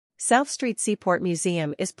South Street Seaport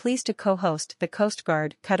Museum is pleased to co-host the Coast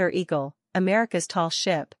Guard Cutter Eagle, America's tall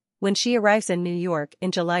ship, when she arrives in New York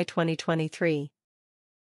in July 2023.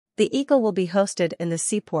 The Eagle will be hosted in the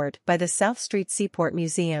Seaport by the South Street Seaport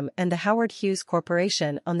Museum and the Howard Hughes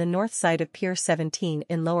Corporation on the north side of Pier 17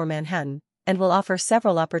 in Lower Manhattan, and will offer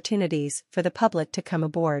several opportunities for the public to come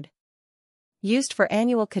aboard. Used for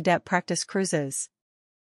annual cadet practice cruises.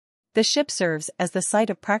 The ship serves as the site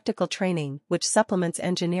of practical training which supplements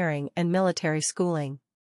engineering and military schooling.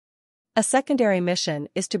 A secondary mission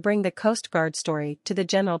is to bring the Coast Guard story to the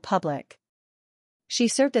general public. She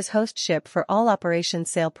served as host ship for all Operation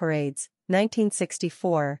Sail Parades,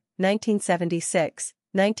 1964, 1976,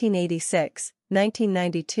 1986,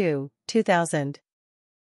 1992, 2000,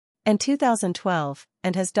 and 2012,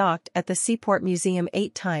 and has docked at the Seaport Museum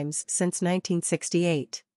 8 times since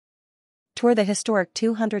 1968. Tour the historic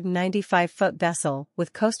 295-foot vessel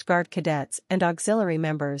with Coast Guard cadets and auxiliary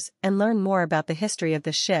members and learn more about the history of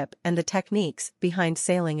the ship and the techniques behind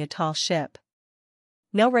sailing a tall ship.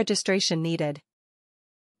 No registration needed.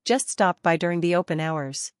 Just stop by during the open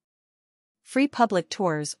hours. Free public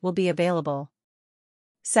tours will be available.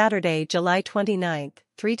 Saturday, July 29th,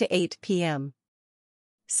 3 to 8 p.m.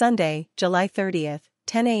 Sunday, July 30th,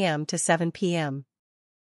 10 a.m. to 7 p.m.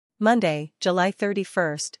 Monday, July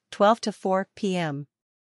 31st, 12 to 4 p.m.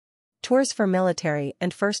 Tours for military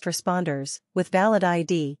and first responders, with valid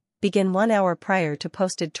ID, begin 1 hour prior to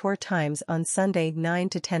posted tour times on Sunday 9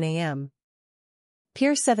 to 10 a.m.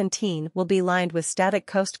 Pier 17 will be lined with static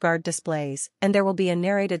Coast Guard displays, and there will be a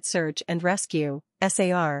narrated search and rescue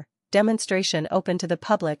 (SAR) demonstration open to the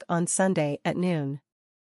public on Sunday at noon.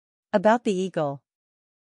 About the Eagle.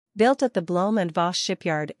 Built at the Blohm & Voss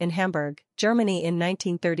shipyard in Hamburg, Germany in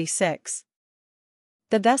 1936.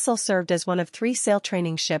 The vessel served as one of 3 sail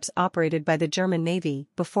training ships operated by the German Navy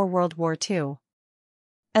before World War II.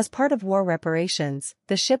 As part of war reparations,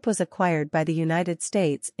 the ship was acquired by the United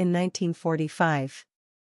States in 1945.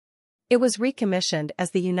 It was recommissioned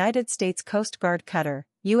as the United States Coast Guard cutter,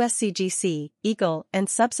 USCGC, Eagle, and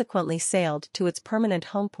subsequently sailed to its permanent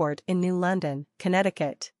home port in New London,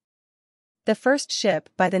 Connecticut. The first ship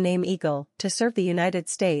by the name Eagle to serve the United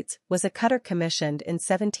States was a cutter commissioned in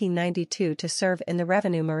 1792 to serve in the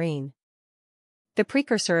Revenue Marine, the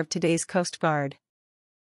precursor of today's Coast Guard.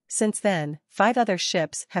 Since then, 5 other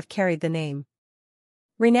ships have carried the name.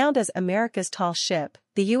 Renowned as America's tall ship,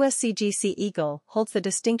 the USCGC Eagle holds the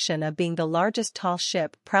distinction of being the largest tall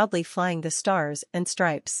ship proudly flying the Stars and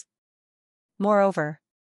Stripes. Moreover,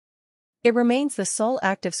 it remains the sole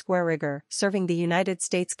active square rigger serving the United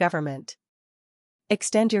States government.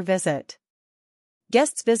 Extend your visit.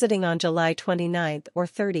 Guests visiting on July 29 or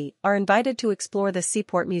 30 are invited to explore the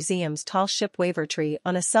Seaport Museum's tall ship Wavertree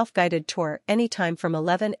on a self-guided tour anytime from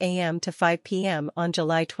 11 a.m. to 5 p.m. on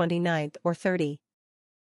July 29 or 30.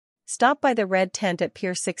 Stop by the red tent at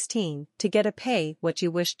Pier 16 to get a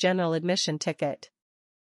pay-what-you-wish general admission ticket.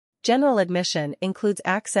 General admission includes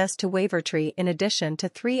access to Wavertree in addition to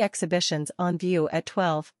 3 exhibitions on view at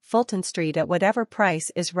 12 Fulton Street at whatever price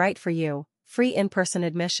is right for you. Free in-person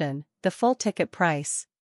admission, the full ticket price,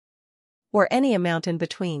 or any amount in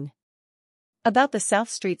between. About the South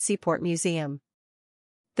Street Seaport Museum.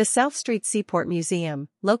 The South Street Seaport Museum,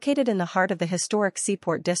 located in the heart of the historic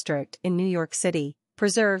Seaport District in New York City,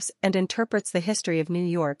 preserves and interprets the history of New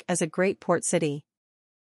York as a great port city.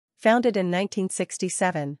 Founded in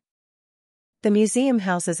 1967. The museum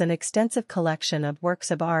houses an extensive collection of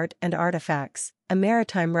works of art and artifacts, a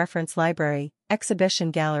maritime reference library,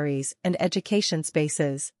 exhibition galleries and education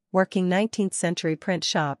spaces, working 19th-century print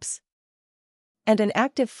shops, and an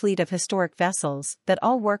active fleet of historic vessels that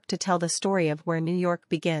all work to tell the story of where New York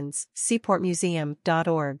begins.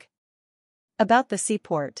 SeaportMuseum.org. About the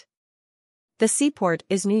Seaport. The Seaport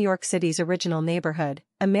is New York City's original neighborhood,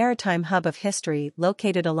 a maritime hub of history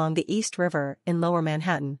located along the East River in Lower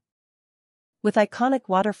Manhattan, with iconic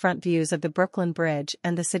waterfront views of the Brooklyn Bridge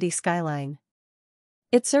and the city skyline.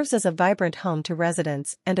 It serves as a vibrant home to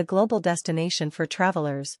residents and a global destination for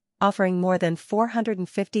travelers, offering more than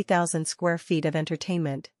 450,000 square feet of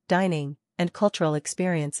entertainment, dining, and cultural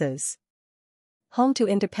experiences. Home to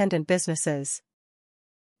independent businesses.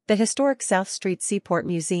 The historic South Street Seaport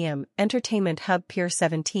Museum, Entertainment Hub Pier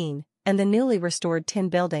 17, and the newly restored Tin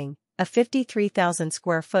Building, a 53,000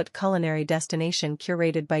 square foot culinary destination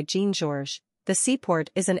curated by Jean Georges. The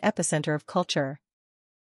Seaport is an epicenter of culture.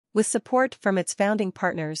 With support from its founding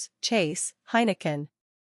partners, Chase, Heineken,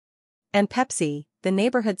 and Pepsi, the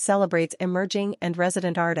neighborhood celebrates emerging and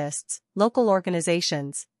resident artists, local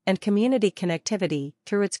organizations, and community connectivity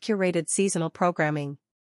through its curated seasonal programming.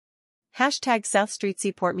 Hashtag South Street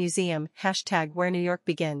Seaport Museum, hashtag Where New York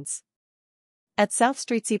Begins. At South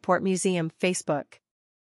Street Seaport Museum Facebook.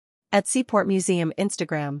 At Seaport Museum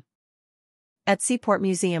Instagram. At Seaport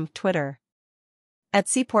Museum Twitter. At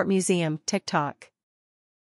Seaport Museum TikTok.